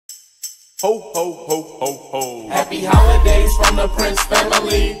Ho, ho, ho, ho, ho. Happy holidays from the Prince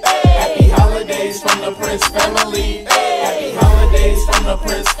family. Happy holidays from the Prince family. Happy holidays from the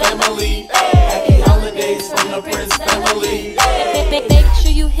Prince family. Happy holidays from the Prince family. Make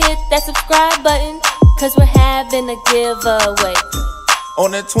sure you hit that subscribe button, cause we're having a giveaway. On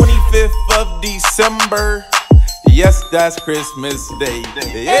the 25th of December, yes, that's Christmas Day.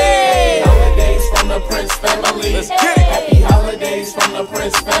 Happy holidays from the Prince family. Let's get it. Happy holidays from the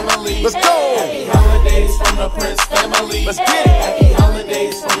Prince family. Let's go. Happy holidays from the Prince family. Let's get it. Happy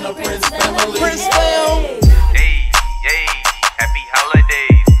holidays from the Prince family. Prince fam. Hey, happy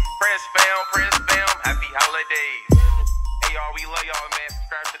holidays. Prince fam, happy holidays. Hey y'all, we love y'all, man.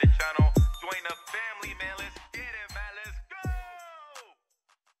 Subscribe to the channel. Join the family, man. Let's get it, man. Let's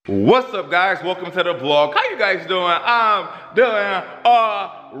go. What's up, guys? Welcome to the vlog. How you guys doing? I'm doing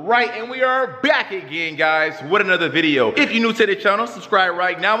all right, and we are back again, guys, with another video. If you're new to the channel, subscribe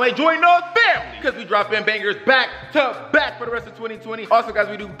right now and join the family, because we drop in bangers back to back for the rest of 2020. Also, guys,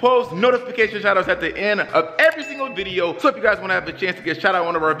 we do post notification shout outs at the end of every single video. So if you guys want to have a chance to get shout out on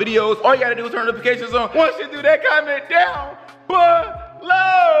one of our videos, all you gotta do is turn notifications on. Once you do that, comment down below.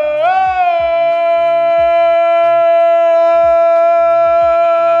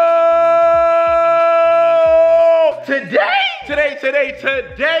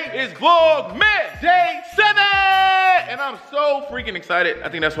 Today is Vlogmas Day 7! And I'm so freaking excited. I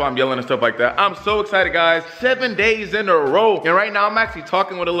think that's why I'm yelling and stuff like that. I'm so excited, guys. 7 days in a row. And right now, I'm actually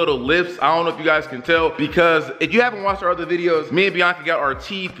talking with a little lisp. I don't know if you guys can tell, because if you haven't watched our other videos, me and Biannca got our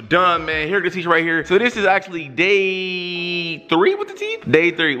teeth done, man. Here, the teeth right here. So this is actually day 3 with the teeth?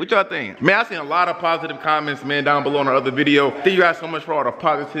 Day 3. What y'all think? Man, I've seen a lot of positive comments, man, down below on our other video. Thank you guys so much for all the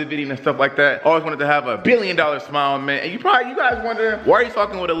positivity and stuff like that. Always wanted to have a $1 billion smile, man. And you guys wondering, why are you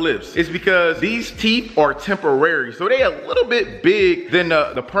talking with a lisp? It's because these teeth are temporary. So they a little bit big than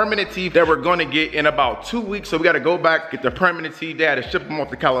the permanent teeth that we're gonna get in about 2 weeks. So we gotta go back, get the permanent teeth. They had to ship them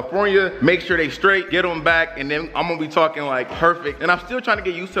off to California, make sure they straight, get them back, and then I'm gonna be talking like perfect. And I'm still trying to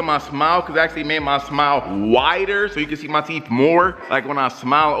get used to my smile, because I actually made my smile wider so you can see my teeth more. Like when I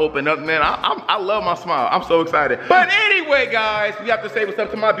smile, open up, man. I love my smile. I'm so excited. But anyway, guys, we have to say what's up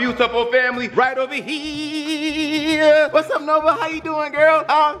to my beautiful family right over here. What's up, Nova? How you doing, girl?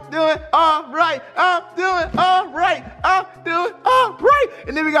 I'm doing all right. I'm doing all right. I'm doing all right.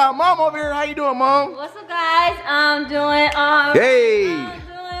 And then we got Mom over here. How you doing, Mom? What's up, guys? I'm doing all right. Hey. I'm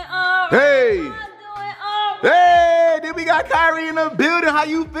doing all right. Hey. I'm doing all right. Hey, then we got Kyrie in the building. How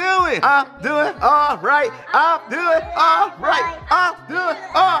you feeling? I'm doing all right. I'm doing all right. I'm doing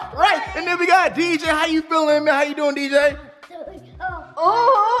all right. And then we got DJ. How you feeling, man? How you doing, DJ?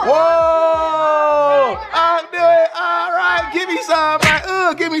 Whoa! I'm doing all right. Give me some,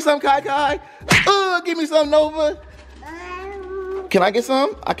 right? Give me some Kai Kai. Give me some Nova. Can I get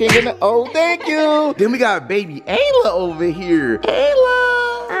some? I can't get no. Oh, thank you. Then we got baby Ayla over here.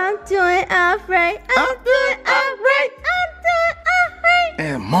 Ayla. I'm doing all right. I'm doing all right. I'm doing all right.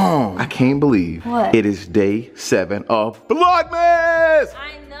 And Mom, I can't believe What? it is day 7 of Vlogmas.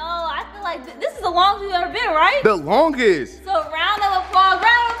 I know. I feel like this is the longest we've ever been, right? The longest. So round of applause,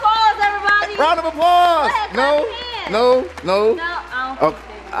 everybody. Round of applause. Go ahead, No, clap your hands. no, no. No,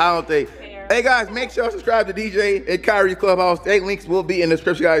 I don't think. Fair. Hey guys, make sure you subscribe to DJ and Kyrie Clubhouse. They links will be in the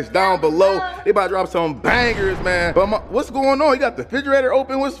description, guys, down below. They about to drop some bangers, man. But what's going on? You got the refrigerator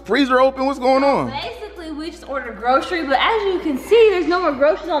open? What's freezer open? What's going on? Basically, we just ordered grocery, but as you can see, there's no more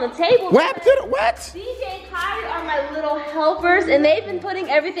groceries on the table. What happened to the what? DJ and Kyrie are my little helpers, and they've been putting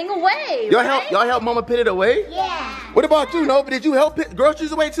everything away. Y'all right? help Mama put it away? Yeah. What about you, Nova? Did you help put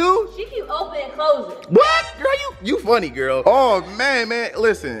groceries away too? She keep open and closing. What? Girl, you funny, girl. Oh, man.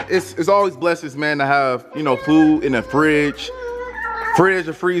 Listen, it's always blessings, man, to have, you know, food in the fridge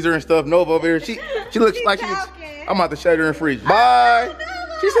or freezer and stuff. Nova over here, she looks like I'm about to shut her in the fridge. Bye.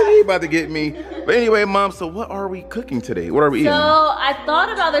 She said he about to get me. But anyway, Mom, so what are we cooking today? What are we eating? So I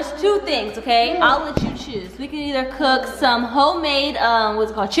thought about, there's 2 things, okay? I'll let you choose. We can either cook some homemade,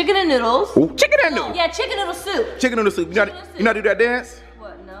 what's it called, chicken and noodles. Ooh, chicken and noodles. Yeah, chicken noodle soup. Chicken noodle soup. You know do that dance?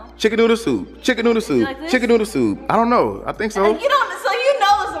 What, no? Chicken noodle soup. Chicken noodle soup. like this? Chicken noodle soup. I don't know. I think so. You don't, so you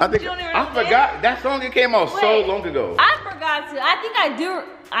know it's I think you don't even I remember. forgot that song. It came out so Wait, long ago. I forgot to. I think I do.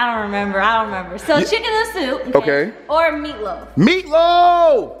 I don't remember. So chicken noodle soup. Okay. Or meatloaf.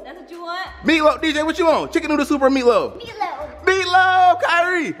 Meatloaf. That's what you want? Meatloaf. DJ, what you want? Chicken noodle soup or meatloaf? Meatloaf,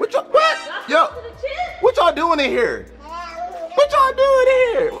 Kyrie. What? Yo, what y'all doing in here? What y'all doing in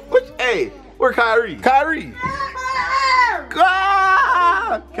here? Hey, where Kyrie? Kyrie.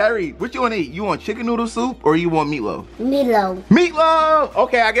 Kyrie, what you want to eat? You want chicken noodle soup or you want meatloaf? Meatloaf. Meatloaf.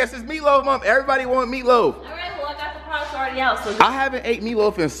 Okay, I guess it's meatloaf, Mom. Everybody want meatloaf. All right, well, I got the products already already out, so. I haven't ate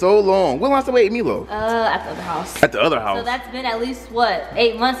meatloaf in so long. When last time we ate meatloaf? At the other house. At the other house. So that's been at least what,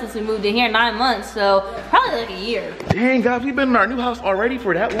 8 months since we moved in here, 9 months. So probably like a year. Dang, guys, we've been in our new house already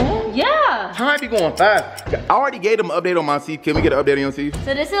for that long? Yeah. Time be going fast. I already gave them an update on my teeth. Can we get an update on your teeth?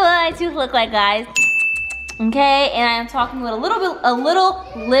 So this is what my teeth look like, guys. Okay, and I'm talking with a little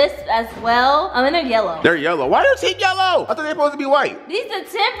lisp as well. And they're yellow. They're yellow. Why are your teeth yellow? I thought they were supposed to be white. These are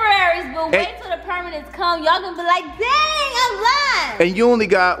temporaries, but wait till the permanents come. Y'all gonna be like, dang, I'm blind. And you only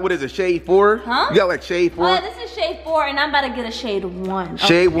got, what is it, shade 4? Huh? You got like shade 4? Oh, yeah, this is shade 4, and I'm about to get a shade 1.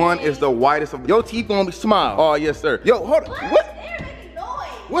 Shade 1 is the whitest of your teeth gonna be smile. Oh, yes, sir. Yo, hold on. What? They're making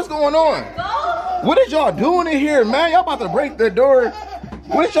noise. What's going on? Go. What is y'all doing in here, man? Y'all about to break the door.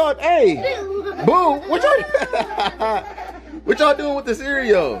 What is y'all, hey, boo, what y'all, what y'all doing with the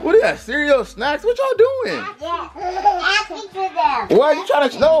cereal? What is that, cereal snacks? What y'all doing? Why are you trying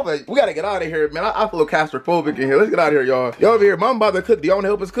to know? We gotta get out of here, man. I feel claustrophobic in here. Let's get out of here, y'all. Y'all over here, mom about to cook. Do y'all wanna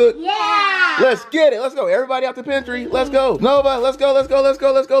help us cook? Yeah. Let's get it, let's go. Everybody out the pantry, let's go. Nova, let's go, let's go, let's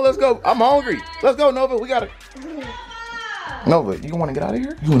go, let's go, let's go. I'm hungry. Let's go, Nova, we gotta. Nova, you wanna get out of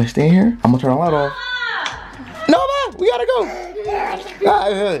here? You wanna stay in here? I'm gonna turn the light off. Nova, we gotta go.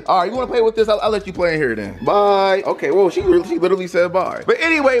 All right, you wanna play with this? I'll let you play in here then. Bye. Okay, well, she literally said bye. But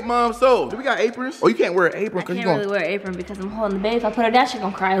anyway, mom, so, do we got aprons? Oh, you can't wear an apron because I you're can't gonna. really wear an apron because I'm holding the baby. If I put her down, she's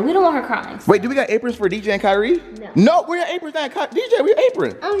gonna cry. We don't want her crying. Wait, do we got aprons for DJ and Kyrie? No. No, we're aprons not DJ, we're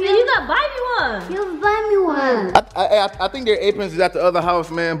apron. Oh, yeah, you gotta buy me one. You buy me one. I think their aprons is at the other house,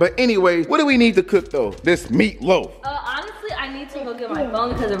 man. But anyway, what do we need to cook though? This meatloaf. Honestly, I need to go get my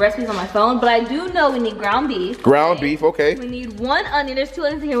phone because the recipe's on my phone. But I do know we need ground beef. Ground beef, okay. We need 1 onion. There's 2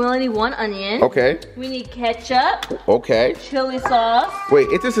 onions in here. We only need 1 onion. Okay. We need ketchup. Okay. Chili sauce. Wait,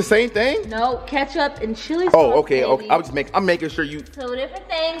 is this the same thing? No, ketchup and chili sauce. Oh, okay, okay. Baby. I'm making sure you. 2 different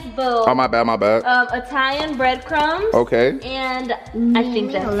things, boom. Oh, my bad, my bad. Italian breadcrumbs. Okay. And I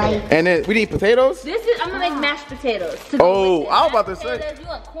think that's it. And then we need potatoes? I'm gonna make mashed potatoes. Oh, I was about to say. You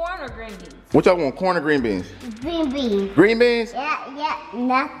want corn or green beans? What y'all want, corn or green beans? Green beans. Green beans? Yeah,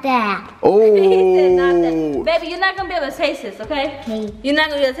 not that. Oh. He said not that. Baby, you're not gonna be able to taste this, okay? Okay. You're not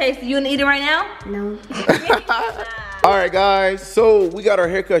gonna be able to taste it. You wanna eat it right now? No. All right, guys, so we got our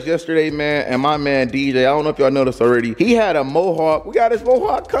haircuts yesterday, man, and my man DJ, I don't know if y'all noticed already, he had a mohawk. We got his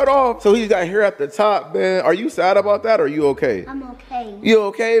mohawk cut off, so he's got hair at the top, man. Are you sad about that, or are you okay? I'm okay. You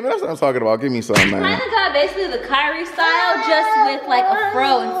okay, man? That's what I'm talking about. Give me some, man. Kinda got basically the Kyrie style, just with like a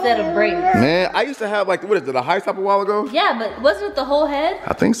fro instead of braids. Man, I used to have like, what is it, a high top a while ago? Yeah, but wasn't it the whole head?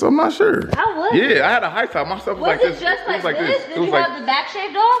 I think so, I'm not sure. How was it? Yeah, I had a high top. My stuff was Was like it this. just like this? Did It was you like, have the back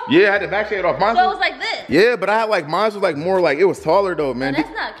shaved off? yeah, I had the back shade off. Mine So it was like this. yeah, but I had like, mine was like more like, it was taller though, man. That's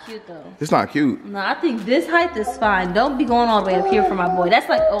not cute though. It's not cute. No, I think this height is fine. Don't be going all the way up here for my boy. That's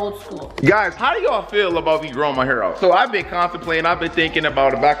like old school. Guys, how do y'all feel about me growing my hair out? So I've been contemplating, I've been thinking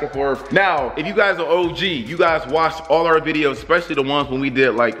about it back and forth. Now, if you guys are OG, you guys watched all our videos, especially the ones when we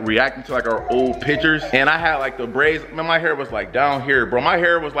did like reacting to like our old pictures. And I had like the braids, man, my hair was like down here, bro. My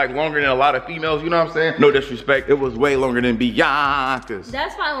hair was like longer than a lot of females, you know what I'm saying? No disrespect, it was way longer than Biannca's.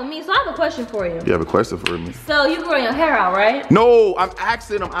 That's fine with me. So I have a question for you. You have a question for me? So you growing your hair out, right? No, I'm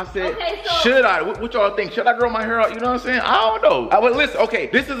asking them. I said, okay, so should I? What y'all think? Should I grow my hair out? You know what I'm saying? I don't know. But listen, okay,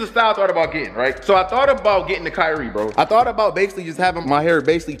 this is the style I thought about getting, right? So I thought about getting the Kyrie, bro. I thought about basically just having my hair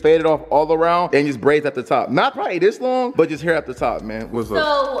basically faded off all around and just braids at the top. Not probably this long, but just hair at the top, man. What's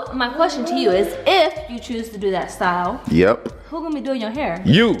up? So my question to you is, if you choose to do that style, Yep. who gonna be doing your hair?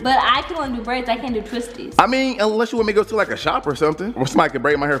 You. But I can only do braids. I can't do twisties. I mean, unless you want me to go to like a shop or something, or somebody can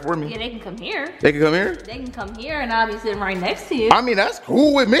braid my hair for me. Yeah, they can come here. They can come here? They can come here, and I'll be sitting right next to you. I mean, that's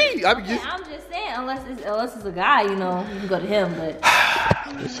cool with me. I mean, just. I'm just saying, unless it's a guy, you know, you can go to him. But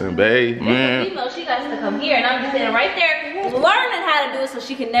Listen, babe, if man. a female, she got to come here, and I'm just sitting right there, learning how to do it, so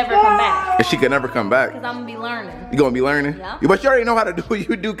she can never come back. And she can never come back. Cause I'm gonna be learning. You gonna be learning? Yeah. But you already know how to do what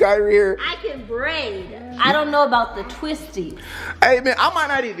you do, Kyrie here. I can braid. I don't know about the twisties. Hey man, I might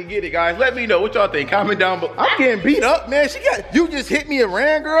not even get it, guys. Let me know what y'all think. Comment down below. I'm getting beat up, man. You just hit me and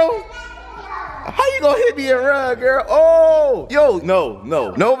ran, girl. How you gonna hit me and run, girl? Oh, yo, no.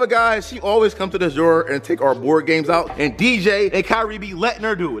 Nova, guys, she always come to the drawer and take our board games out. And DJ and Kyrie be letting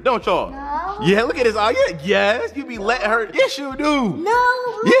her do it, don't y'all? No. Yeah, look at this. Oh, yeah, yes, you be letting her. Yes, you do.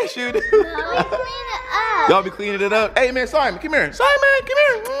 No. Yes, you do. We clean it up. Y'all be cleaning it up. Hey man, Simon, come here. Simon, come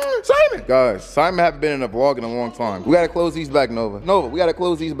here. Simon. Guys, Simon haven't been in a vlog in a long time. We gotta close these back, Nova. Nova, we gotta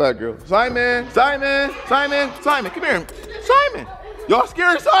close these back, girl. Simon, come here. Simon. Y'all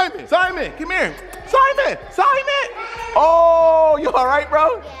scared of Simon. Simon, come here. Simon. Oh, you all right,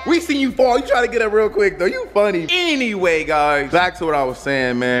 bro? We seen you fall. You try to get up real quick, though. You funny. Anyway, guys, back to what I was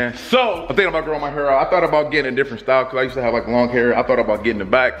saying, man. So, I'm thinking about growing my hair out. I thought about getting a different style because I used to have like long hair. I thought about getting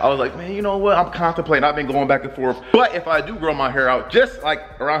it back. I was like, man, you know what? I'm contemplating. I've been going back and forth. But if I do grow my hair out, just like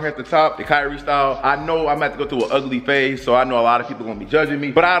around here at the top, the Kyrie style, I know I'm about to go through an ugly phase. So I know a lot of people gonna be judging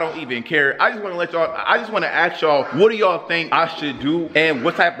me, but I don't even care. I just want to let y'all, I just want to ask y'all, what do y'all think I should do? And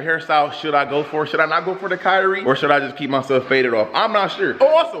what type of hairstyle should I go for? Should I not go for the Kyrie? Or should I just keep myself faded off? I'm not sure. Oh,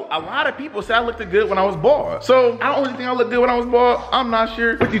 also, a lot of people say I looked good when I was bald. So I don't really think I looked good when I was bald. I'm not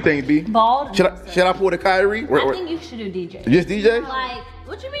sure. What do you think, B? Bald? Should I pull the Kyrie? I think you should do DJ. Just DJ? Like,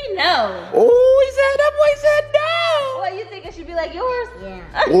 what you mean no? Oh, he said, that boy said no. What, you think it should be like yours? Yeah.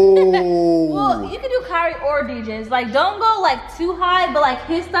 Oh. Well, you can do Kyrie or DJs. Like, don't go like too high, but like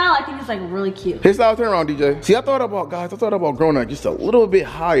his style, I think it's like really cute. His style, turn around, DJ. See, I thought about growing up just a little bit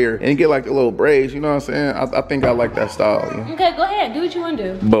higher and get like the little braids, you know what I'm saying? I think I like that style. Yeah. Okay, go ahead, do what you want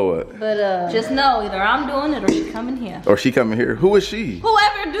to do. But what? But just know, either I'm doing it or she coming here. Or she coming here. Who is she?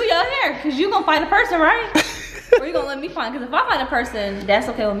 Whoever do your hair, because you going to find a person, right? Or you gonna let me find? Because if I find a person, that's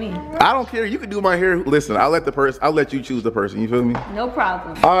okay with me. I don't care. You can do my hair. Listen, I'll let you choose the person. You feel me? No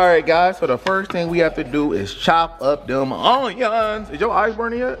problem. All right, guys. So the first thing we have to do is chop up them onions. Is your eyes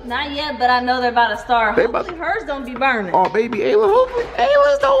burning yet? Not yet, but I know they're about to start. Hopefully hers don't be burning. Oh, baby, Ayla, hopefully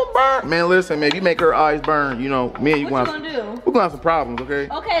Ayla's don't burn. Man, listen, man, if you make her eyes burn, you know, me and you what you gonna do? We're gonna have some problems, okay?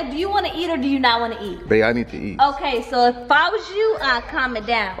 Okay, do you want to eat or do you not want to eat? Babe, I need to eat. Okay, so if I was you, I'd calm it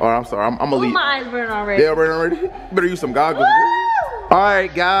down. All right, I'm sorry. I'm gonna leave. My eyes burn already. They're burning already? Better use some goggles. All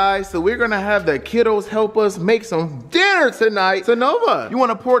right, guys, so we're gonna have the kiddos help us make some dinner tonight. So Nova, you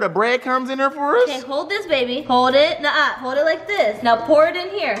wanna pour the breadcrumbs in there for us? Okay, hold this, baby. Hold it. Hold it like this. Now pour it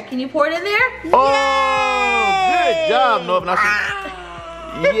in here. Can you pour it in there? Oh, good job, Nova. Now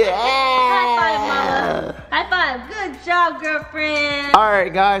yeah. High five, mama. High five. Good job, girlfriend. All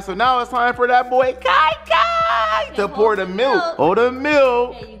right, guys, so now it's time for that boy Kai to pour the milk. Oh, the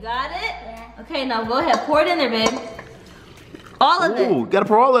milk. Okay, you got it? Yeah. Okay, now go ahead. Pour it in there, babe. All of it. Ooh, gotta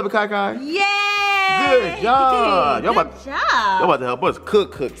pour all of it, Kai. Yay! Good job. Y'all Good job. about to help us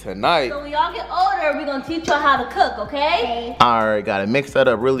cook tonight. So when y'all get older, we're gonna teach y'all how to cook, okay? All right, gotta mix that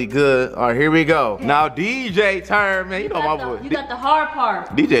up really good. All right, here we go. Now DJ turn, man. You know my boy. You got the hard part.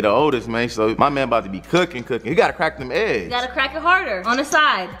 DJ the oldest, man. So my man about to be cooking. You gotta crack them eggs. You gotta crack it harder. On the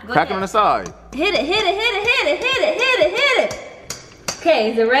side. Crack it on the side. Hit it.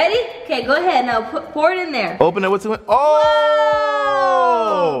 Okay, is it ready? Okay, go ahead now. Pour it in there. Open it. What's it? Oh!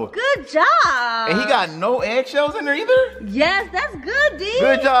 Whoa, good job. And he got no eggshells in there either? Yes, that's good, D.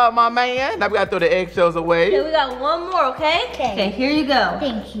 Good job, my man. Now we gotta throw the eggshells away. Okay, we got one more, okay? Okay, here you go.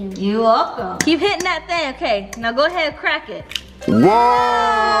 Thank you. You're welcome. Keep hitting that thing, okay? Now go ahead and crack it.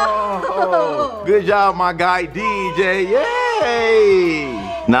 Whoa! Good job, my guy DJ. Yay!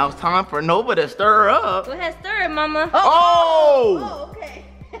 Now it's time for Nova to stir up. Go ahead, stir it, mama. Oh! Okay.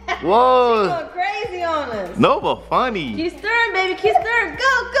 Whoa! She's going crazy on us. Nova funny. Keep stirring, baby. Keep stirring. Go.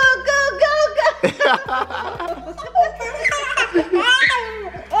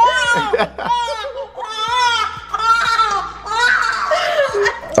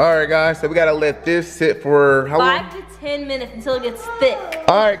 All right, guys. So we gotta let this sit for how long? 5 to 10 minutes until it gets thick.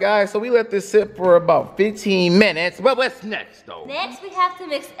 All right, guys. So we let this sit for about 15 minutes. But what's next, though? Next, we have to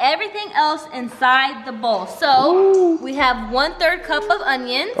mix everything else inside the bowl. So we have 1/3 cup of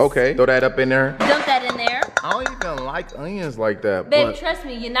onions. Okay, throw that up in there. Dump that in there. I don't even like onions like that. Baby, but trust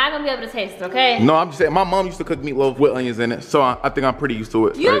me, you're not gonna be able to taste it, okay? no, I'm just saying. My mom used to cook meatloaf with onions in it, so I think I'm pretty used to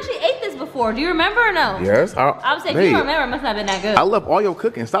it. You right? actually ate this before. Do you remember or no? Yes. I was saying, you don't remember. It must not have been that good. I love all your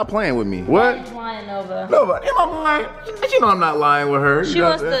cooking. Stop playing with me. What? She's lying, Nova. No, am I lying? You know I'm not lying with her. She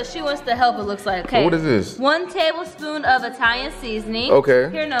wants to help, it looks like. Okay. What is this? 1 tablespoon of Italian seasoning. Okay.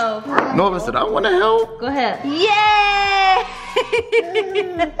 Here, Nova. Nova said, I want to help. Go ahead. Yay!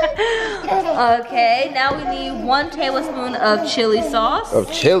 Okay, now we need 1 tablespoon of chili sauce.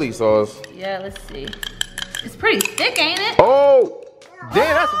 Of chili sauce? Yeah, let's see. It's pretty thick, ain't it? Oh!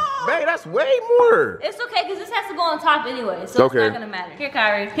 Damn, that's way more. It's okay, because this has to go on top anyway, so okay. It's not gonna matter. Here,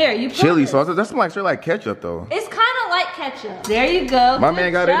 Kyrie. Here, you put chili this. sauce? That's straight like ketchup, though. It's kind of like ketchup. There you go. My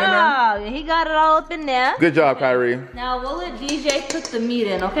man got it in there? Yeah, he got it all up in there. Good job, Kyrie. Now, we'll let DJ put the meat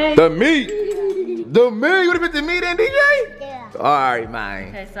in, okay? The meat? The meat? You want to put the meat in, DJ? Yeah. All right, man.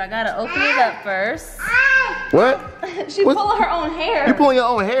 Okay, so I gotta open it up first. What? She's pulling her own hair. You pulling your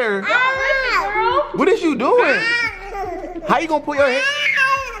own hair? Girl. What is you doing? How you gonna pull your hair?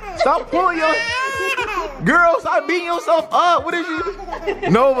 Stop pulling your Girl, stop beating yourself up. What is you?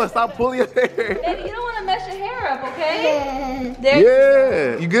 Nova, stop pulling your hair. Baby, you don't want to mess your hair up, okay?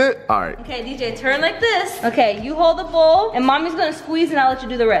 Yeah. You good? All right. Okay, DJ, turn like this. Okay, you hold the bowl, and mommy's gonna squeeze, and I'll let you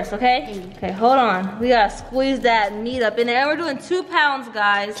do the rest, okay? Okay, hold on. We gotta squeeze that meat up in there. And we're doing 2 pounds,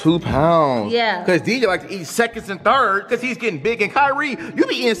 guys. 2 pounds. Yeah. Because DJ like to eat seconds and thirds because he's getting big. And Kyrie, you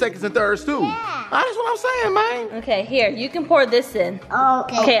be eating seconds and thirds too. Yeah. That's what I'm saying, man. Okay, here, you can pour this in.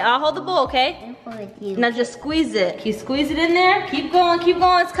 Okay. Okay, I'll hold the bowl, okay? Now just squeeze it. You squeeze it in there. Keep going,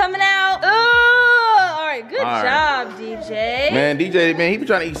 it's coming out. Oh, all right, good job, DJ. Man, DJ, man, he be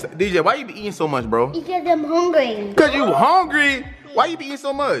trying to eat. DJ, why you be eating so much, bro? Because I'm hungry. Because you hungry? Why you be eating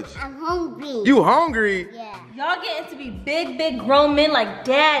so much? I'm hungry. You hungry? Yeah. Y'all getting to be big grown men like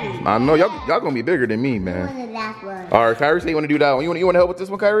daddy. I know, y'all gonna be bigger than me, I man. wanted that one. All right, Kyrie say you wanna do that one. You wanna help with this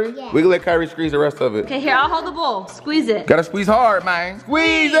one, Kyrie? Yeah. We can let Kyrie squeeze the rest of it. Okay, here, I'll hold the bowl. Squeeze it. Gotta squeeze hard, man.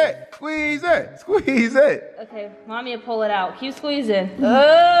 Squeeze it! Squeeze it! Squeeze it! Okay, mommy will pull it out. Keep squeezing.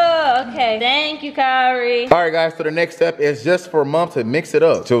 Oh, okay. Thank you, Kyrie. All right, guys, so the next step is just for mom to mix it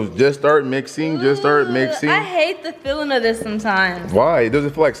up. So just start mixing, I hate the feeling of this sometimes. Why? Does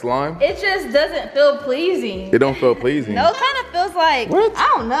it feel like slime? It just doesn't feel pleasing. It don't feel pleasing. No, it kind of feels like, What? I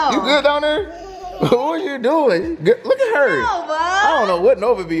don't know. You good down there? What are you doing? Look at her. Nova. I don't know what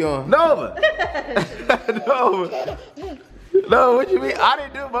Nova be on. Nova. Nova. No, what you mean? I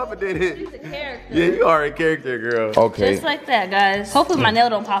didn't do it, Mama did She's it. a character. Yeah, you are a character, girl. Okay. Just like that, guys. Hopefully my nail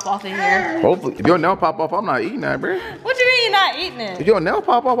don't pop off in here. Hopefully, if your nail pop off, I'm not eating that, bro. What you mean you're not eating it? If your nail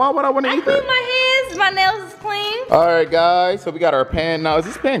pop off, why would I want to I eat clean that? my hands. My nails is clean. All right, guys. So we got our pan now. Is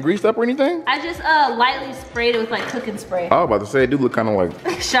this pan greased up or anything? I just lightly sprayed it with like cooking spray. I was about to say, it do look kind of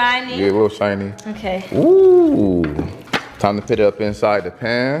like, Shiny. yeah, a little shiny. Okay. Ooh. Time to put it up inside the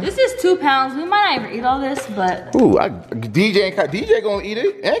pan. This is 2 pounds. We might not even eat all this, but Ooh, DJ gonna eat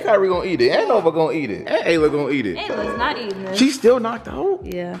it, and Kyrie gonna eat it, and Nova gonna eat it, and Ayla gonna eat it. Ayla's not eating this. She's still knocked out?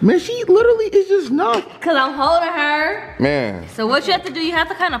 Yeah. Man, she literally is just knocked. Cause I'm holding her. Man. So what you have to do, you have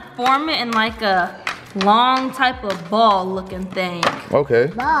to kind of form it in like a long type of ball looking thing. Okay.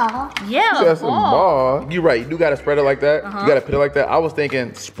 Ball. Yeah, So a that's some ball. ball. You right, you do gotta spread it like that. You gotta put it like that. I was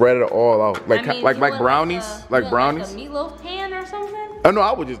thinking spread it all out. Like I mean, like you want brownies. Like brownies. Like a meatloaf pan or something? Oh no,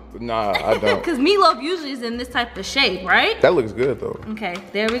 I would just nah, I don't. Cause meatloaf usually is in this type of shape, right? That looks good though. Okay,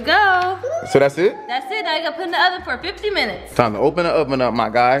 there we go. So that's it? That's it. Now you gotta put in the oven for 50 minutes. Time to open the oven up, my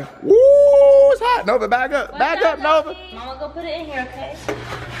guy. Woo, it's hot. Nova, back up. Back up, Nova. Mama, go put it in here, okay?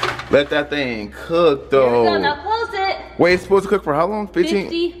 Let that thing cook There we go. though. Now close it. Wait, it's supposed to cook for how long? 15?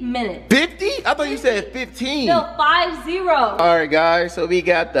 50 minutes. 50? I thought you said 15. No, 50. All right, guys. So we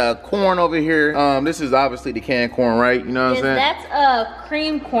got the corn over here. This is obviously the canned corn, right? You know what I'm saying? That's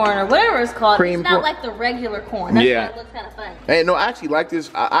cream corn or whatever it's called. Cream it's not corn. like the regular corn. That's Yeah. why it looks kind of funny. Hey, no, I actually like this.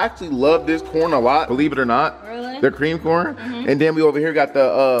 I actually love this corn a lot, believe it or not. Really? The cream corn. And then we over here got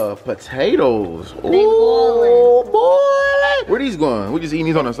the potatoes. They Ooh, boy. Where these going? We just eating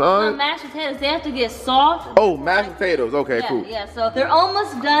these on the Well, side? mashed potatoes, they have to get soft. Oh, mashed potatoes. Okay, Yeah, cool. yeah, so they're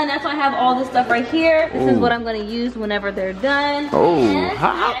almost done. That's why I have all this stuff right here. This is what I'm gonna use whenever they're done. Oh, And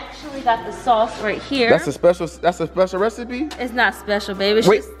how- I actually got the sauce right here. That's a special recipe? It's not special, baby. It's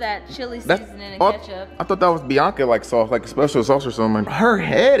Wait, just that chili That's, seasoning and oh, ketchup. I thought that was Biannca like sauce, like a special sauce or something. Her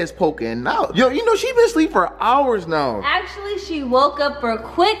head is poking out. Yo, you know she been asleep for hours now. Actually, she woke up for a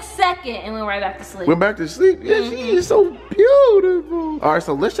quick second and went right back to sleep. Went back to sleep. Yeah, she is so beautiful. All right,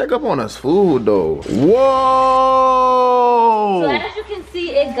 so let's check up on us food though. Whoa! So as you can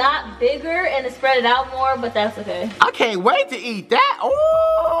see, it got bigger and it spread it out more, but that's okay. I can't wait to eat that.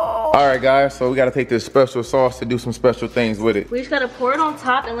 Oh! All right, guys. So we gotta take this special sauce to do some special things with it. We just gotta pour it on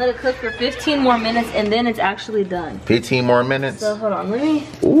top and let it cook for 15 more minutes, and then it's actually done. 15 more minutes. So hold on, let me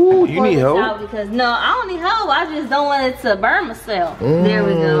Ooh, you pour need this help? out because no, I don't need help. I just don't want it to burn myself. There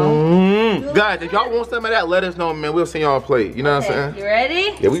we go. Guys, if y'all want some of that, let us know, man. We'll send y'all a plate. You know what I'm Okay, saying? you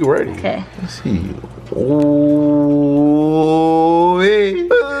ready? Yeah, we ready. Okay. Let's see. Ooh, wee.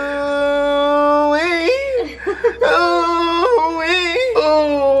 Ooh, wee. Ooh, wee.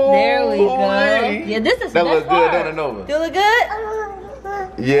 Ooh, There we go. wee. Yeah, this is That looks good, hard. don't it, Nova? Feel it good?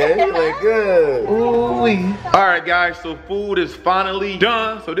 Yeah, you look good. Ooh, wee. All right, guys, so food is finally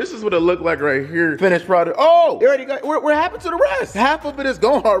done. So this is what it looked like right here. Finished product. Oh, it already got, what happened to the rest? Half of it is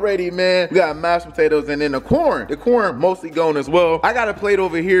gone already, man. We got mashed potatoes and then the corn. The corn mostly gone as well. I got a plate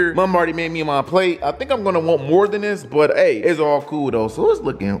over here. Mom already made me my plate. I think I'm gonna want more than this, but hey, it's all cool though. So it's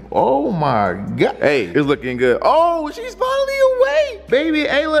looking, oh my God. Hey, it's looking good. Oh, she's finally awake. Baby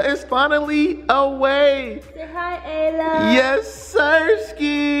Ayla is finally awake. Say hi, Ayla. Yes,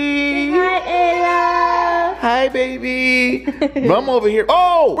 Sirski. Say hi, Ayla. Hi, baby. I'm over here.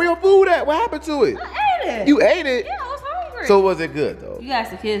 Oh, where your food at? What happened to it? I ate it. You ate it? Yeah, I was hungry. So was it good though? You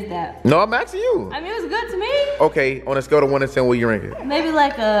asked the kids that. No, I'm asking you. I mean, it was good to me. Okay, on a scale of 1 to 10, what you rank it? Maybe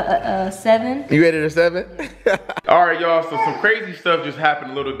like a 7. You rated a 7? All right, y'all, so some crazy stuff just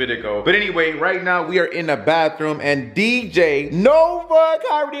happened a little bit ago. But anyway, right now we are in the bathroom and DJ, Nova,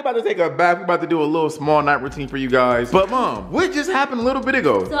 Kyrie, about to take a bath. We're about to do a little small night routine for you guys. But Mom, what just happened a little bit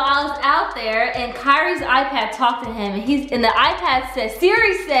ago? So I was out there and Kyrie's iPad talked to him and the iPad said,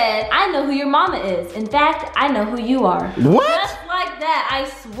 Siri said, I know who your mama is. In fact, I know who you are. What? Just like that, I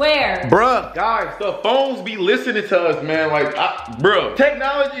swear. Bruh, guys, the phones be listening to us, man. Like, bruh,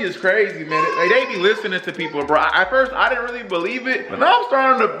 technology is crazy, man. They be listening to people, bro. At first, I didn't really believe it, but now I'm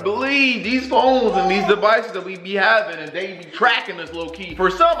starting to believe these phones and these devices that we be having, and they be tracking us low key. For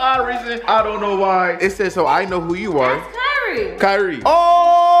some odd reason, I don't know why. It says, so I know who you are. That's Kyrie. Kyrie.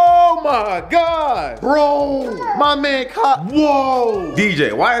 Oh my God. Bro, my man caught. Whoa.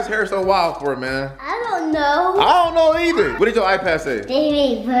 DJ, why is hair so wild for, man? I don't know. I don't know either. What did your iPad say?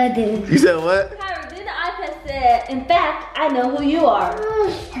 Baby button. You said what? Kyrie, then the iPad said, in fact, I know who you are.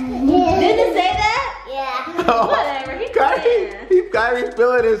 Didn't it say that? Yeah. Whatever, he playing. Kyrie's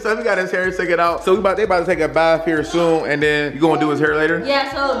feeling it, so he got his hair taken out. So they about to take a bath here soon, and then you gonna do his hair later?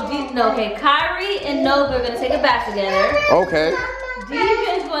 Yeah, so, okay, Kyrie and Nova are gonna take a bath together. Okay.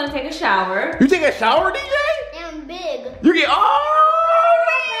 DJ's gonna take a shower. You take a shower, DJ? I'm big. You get,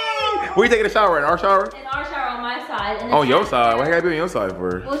 where you taking a shower in? Our shower? In our shower on my side. And then On your after- side? Why you gotta be on your side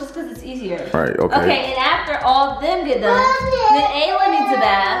for? Well, just because it's easier. All right, okay. Okay, and after all of them get done, then Ayla needs a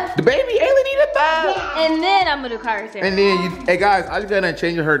bath. The baby Ayla need a bath. And then I'm gonna do Kyrie's hair. And then, hey guys, I just got done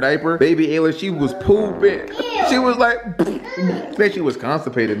changing her diaper. Baby Ayla, she was pooping. She was like, then she was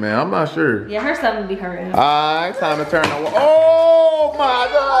constipated, man. I'm not sure. Yeah, her stomach be hurting. Alright, time to turn on. Oh my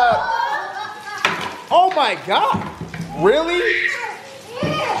God. Oh my God. Really?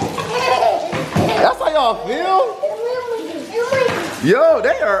 That's how y'all feel? Yo,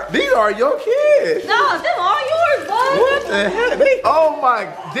 these are your kids. No, them are yours, bud. What the heck? Oh my,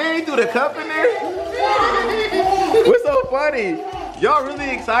 they threw the cup in there? What's so funny? Y'all really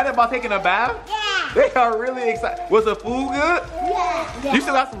excited about taking a bath? Yeah. They are really excited. Was the food good? Yeah. You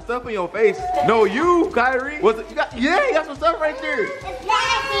still got some stuff on your face. No, you, Kyrie. You got some stuff right there. It's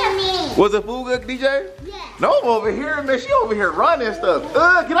laughing me. Was the food good, DJ? Yeah. No, I'm over here, man. She over here running stuff.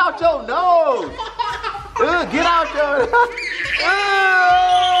 Get out your nose. Get out your.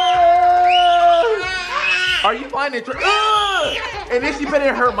 Are you finding? And then she put it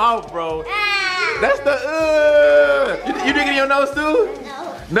in her mouth, bro. That's the. You drink it in your nose too?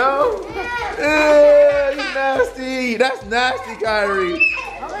 No. You nasty. That's nasty, Kyrie.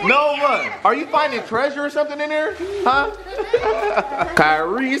 No one. Are you finding treasure or something in there? Huh?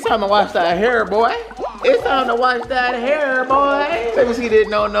 Kyrie, it's time to wash that hair, boy. It's time to wash that hair, boy. Let me see that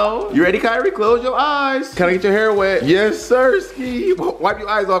no. You ready, Kyrie? Close your eyes. Can I get your hair wet? Yes, sir, Ski. Wipe your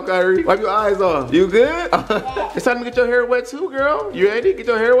eyes off, Kyrie. Wipe your eyes off. You good? It's time to get your hair wet too, girl. You ready? Get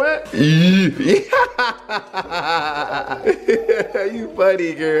your hair wet? You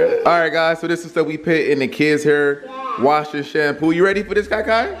funny, girl. All right, guys. So this is stuff we put in the kids' hair. Wash and shampoo. You ready for this, Kai?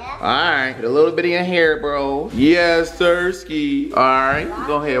 Yeah. All right. Put a little bit in your hair, bro. Yes, sir, Ski. All right.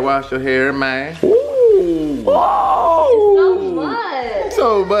 Go ahead. Wash your hair, man. Ooh. Whoa.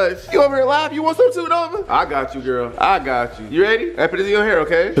 So much. You over here laughing? You want some too, Nova? I got you, girl. I got you. You ready? I put this in your hair,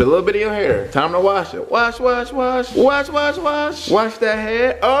 okay? Put a little bit in your hair. Time to wash it. Wash. Wash that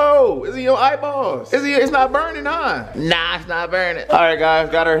hair. Oh, it's in your eyeballs. It's not burning, huh? Nah, it's not burning. All right,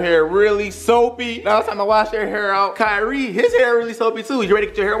 guys. Got her hair really soapy. Now it's time to wash her hair out. Kyrie, his hair really soapy too. You ready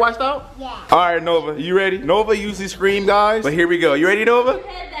to get your hair washed out? Yeah. All right, Nova. You ready? Nova usually scream, guys. But here we go. You ready, Nova? Put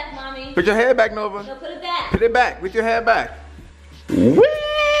your head back, mommy. Put your head back, Nova. No, put it back. Put it back. Put your head back. Whee!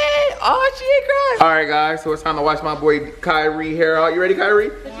 Oh, she ain't crying. All right, guys. So it's time to wash my boy Kyrie hair out. You ready, Kyrie?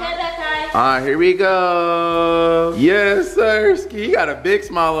 Put your head back, Kai. All right, here we go. Yes, sir. He got a big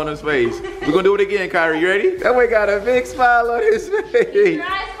smile on his face. We're gonna do it again, Kyrie. You ready? That boy got a big smile on his face. Your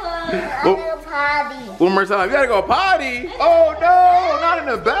eyes closed. One more time. You gotta go potty. Oh no, not in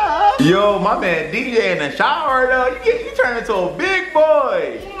the bath. Yo, my man DJ in the shower though. You turn into a big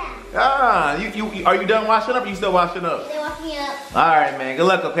boy. Yeah. Ah, are you done washing up or you still washing up? They're washing up. All right, man. Good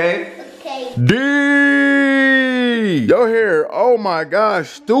luck, okay? Okay. D, your hair, oh my gosh,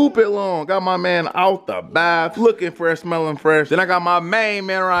 stupid long. Got my man out the bath, looking fresh, smelling fresh. Then I got my main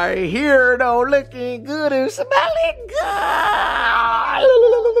man right here though, looking good and smelling good.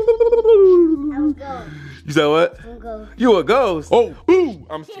 I'm go. You said what? I'm go. You a ghost? Oh, boo,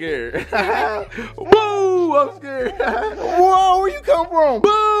 I'm scared. Boo, I'm scared. Whoa, where you come from?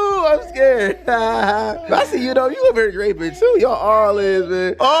 Boo, I'm scared. I see you though, you over here draping too. Y'all all is,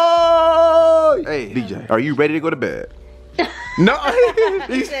 man. Oh! Hey, DJ, are you ready to go to bed? No.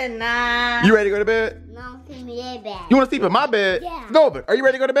 He said nah. You ready to go to bed? No, see me that bad. You want to sleep in my bed? Yeah. No, but are you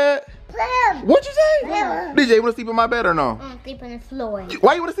ready to go to bed? Please. What'd you say? Yeah. DJ, you want to sleep in my bed or no? I'm sleep on the floor.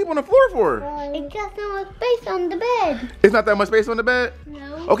 Why you want to sleep on the floor for? It got so much space on the bed. It's not that much space on the bed?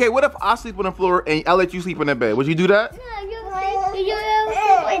 No. Okay, what if I sleep on the floor and I let you sleep in the bed? Would you do that? No, you sleep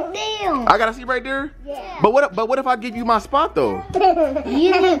right there. I gotta sleep right there? Yeah. But what if I give you my spot though?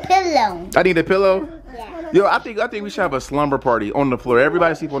 You need a pillow. I need a pillow? Yeah. Yo, I think we should have a slumber party on the floor.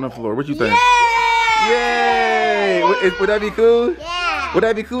 Everybody sleep on the floor. What you think? Yay! Would that be cool? Yeah. Would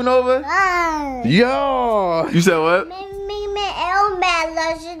that be cool, Nova? Yo! You said what? Me L man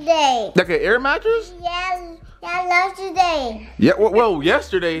lost today. Like an air mattress? Yeah, lost today. Yeah, well,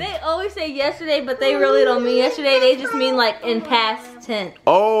 yesterday. They always say yesterday, but they really don't mean yesterday. They just mean like in past tense.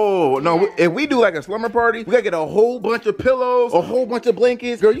 Oh, no, if we do like a slumber party, we gotta get a whole bunch of pillows, a whole bunch of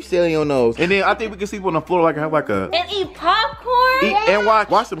blankets. Girl, you sailing on those. And then I think we can sleep on the floor And eat popcorn. and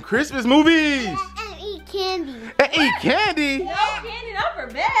watch some Christmas movies. And eat candy. And eat candy. No candy, not for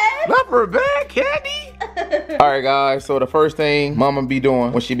bed. Not for bad candy. All right, guys. So the first thing Mama be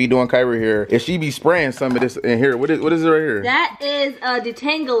doing when she be doing Kyrie here is she be spraying some of this in here. What is it right here? That is a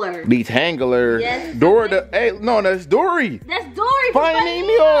detangler. Detangler. Yes. Hey, no, that's Dory. That's Dory. Finding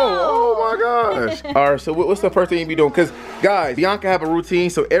Nemo. Oh my gosh. All right. So what's the first thing you be doing? Cause guys, Biannca have a routine.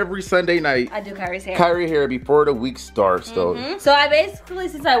 So every Sunday night, I do Kyrie's hair. Kyrie hair before the week starts. Though. So I basically,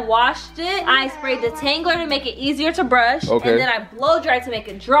 since I washed it, I sprayed detangler to make it easier to brush. Okay. And then I blow dry to make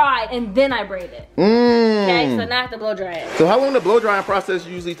it dry, and then I braid it. Okay, so now I have to blow dry it. So how long the blow drying process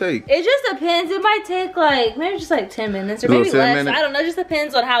usually take? It just depends. It might take like, maybe just like 10 minutes or Little maybe 10 less. minutes? I don't know. It just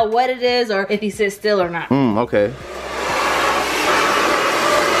depends on how wet it is or if he sits still or not. Okay.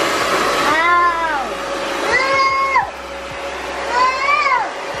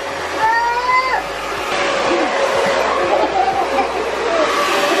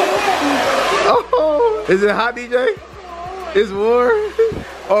 Oh, is it hot, DJ? It's war.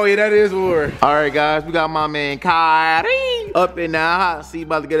 Oh yeah, that is war. All right, guys, we got my man Kyrie up in the hot seat,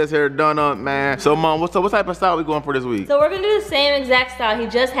 about to get his hair done up, man. So, Mom, what type of style we going for this week? So we're gonna do the same exact style he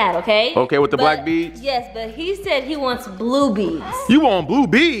just had, okay? Okay, with the black beads? Yes, but he said he wants blue beads. You want blue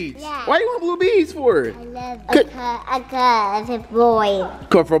beads? Yeah. Why you want blue beads for it? I love a boy.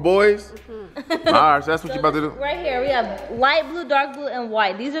 Cut for boys? All right, so that's what you about to do. Right here, we have light blue, dark blue, and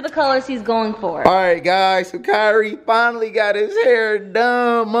white. These are the colors he's going for. All right, guys, so Kyrie finally got his hair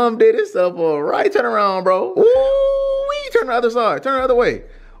done. Mom did his stuff all right. Turn around, bro. Ooh, turn the other side. Turn the other way.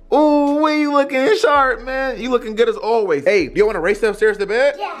 Ooh, you looking sharp, man. You looking good as always. Hey, do you want to race upstairs to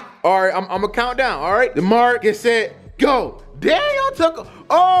bed? Yeah. All right, I'm gonna count down, all right? The mark, get set, go. Damn, took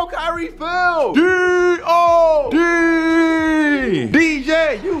oh, Kyrie fell. D-O-D.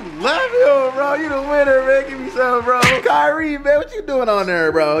 DJ, you love him, bro. You the winner, man. Give me some, bro. Kyrie, man, what you doing on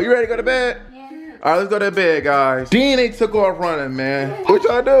there, bro? You ready to go to bed? Yeah. All right, let's go to bed, guys. Dean, they took off running, man. What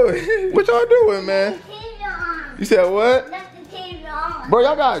y'all doing? What y'all doing, man? You said what? Bro,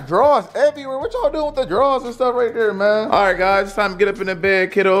 y'all got drawers everywhere. What y'all doing with the drawers and stuff right there, man? All right, guys, it's time to get up in the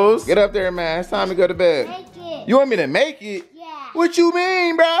bed, kiddos. Get up there, man. It's time to go to bed. Make it. You want me to make it? Yeah. What you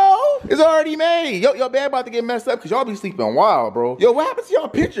mean, bro? It's already made. Yo, bed about to get messed up because y'all be sleeping wild, bro. Yo, what happened to y'all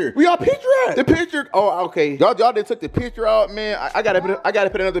picture? Where y'all picture at? The picture. Oh, okay. Y'all done took the picture out, man. I gotta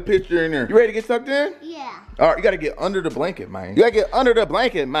put another picture in there. You ready to get tucked in? Yeah. All right, you gotta get under the blanket, man. You gotta get under the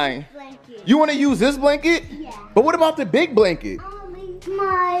blanket, man. Blanket. You wanna use this blanket? Yeah. But what about the big blanket?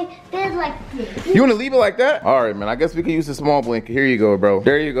 My bed like this. You wanna leave it like that? All right, man. I guess we can use the small blanket. Here you go, bro.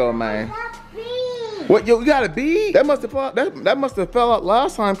 There you go, man. What? Yo, you got a bead? That must have fell out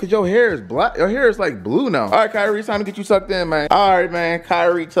last time because your hair is black. Your hair is like blue now. All right, Kyrie, it's time to get you tucked in, man. All right, man.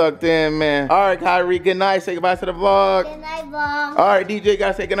 Kyrie tucked in, man. All right, Kyrie. Good night. Say goodbye to the vlog. Good night, vlog. All right, DJ,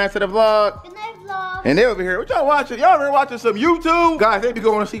 gotta say good night to the vlog. Good night, vlog. And they over here. What y'all watching? Y'all over here watching some YouTube? Guys, they be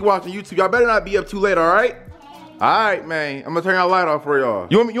going to sleep watching YouTube. Y'all better not be up too late, all right? All right, man. I'm gonna turn y'all light off for y'all.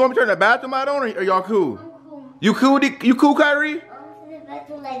 You want me to turn the bathroom light on, or y'all cool? You cool? You cool, Kyrie?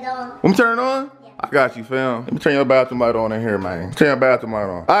 Want me to turn it on? Yeah. I got you, fam. Let me turn your bathroom light on in here, man. Turn your bathroom light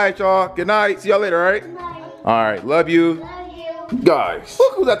on. All right, y'all. Good night. See y'all later, all right? Good night. All right. Love you. Love you. Guys,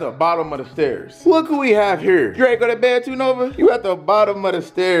 look who's at the bottom of the stairs. Look who we have here. You ready to go to bed too, Nova? You at the bottom of the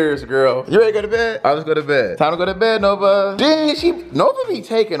stairs, girl. You ready to go to bed? All right, let's go to bed. Time to go to bed, Nova. Dang, Nova be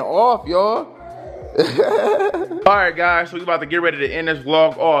taking off, y'all. All right, guys, so we about to get ready to end this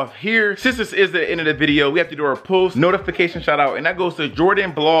vlog off here. Since this is the end of the video, we have to do our post notification shout out, and that goes to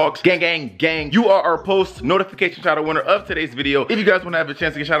Jordan Blogs. Gang. You are our post notification shout out winner of today's video. If you guys want to have a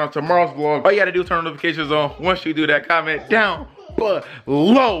chance to get shout out tomorrow's vlog, all you gotta do is turn notifications on. Once you do that, comment down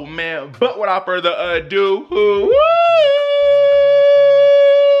below, man. But without further ado, woo!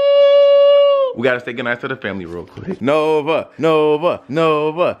 we gotta say goodnight to the family real quick. Nova, Nova,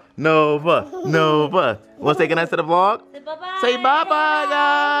 Nova, Nova, Nova. Wanna say goodnight to the vlog? Say bye-bye. Say bye-bye,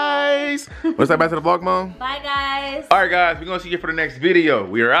 guys. Wanna say bye to the vlog, Mom? Bye, guys. All right, guys, we're gonna see you for the next video.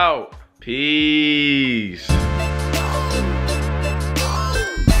 We are out. Peace.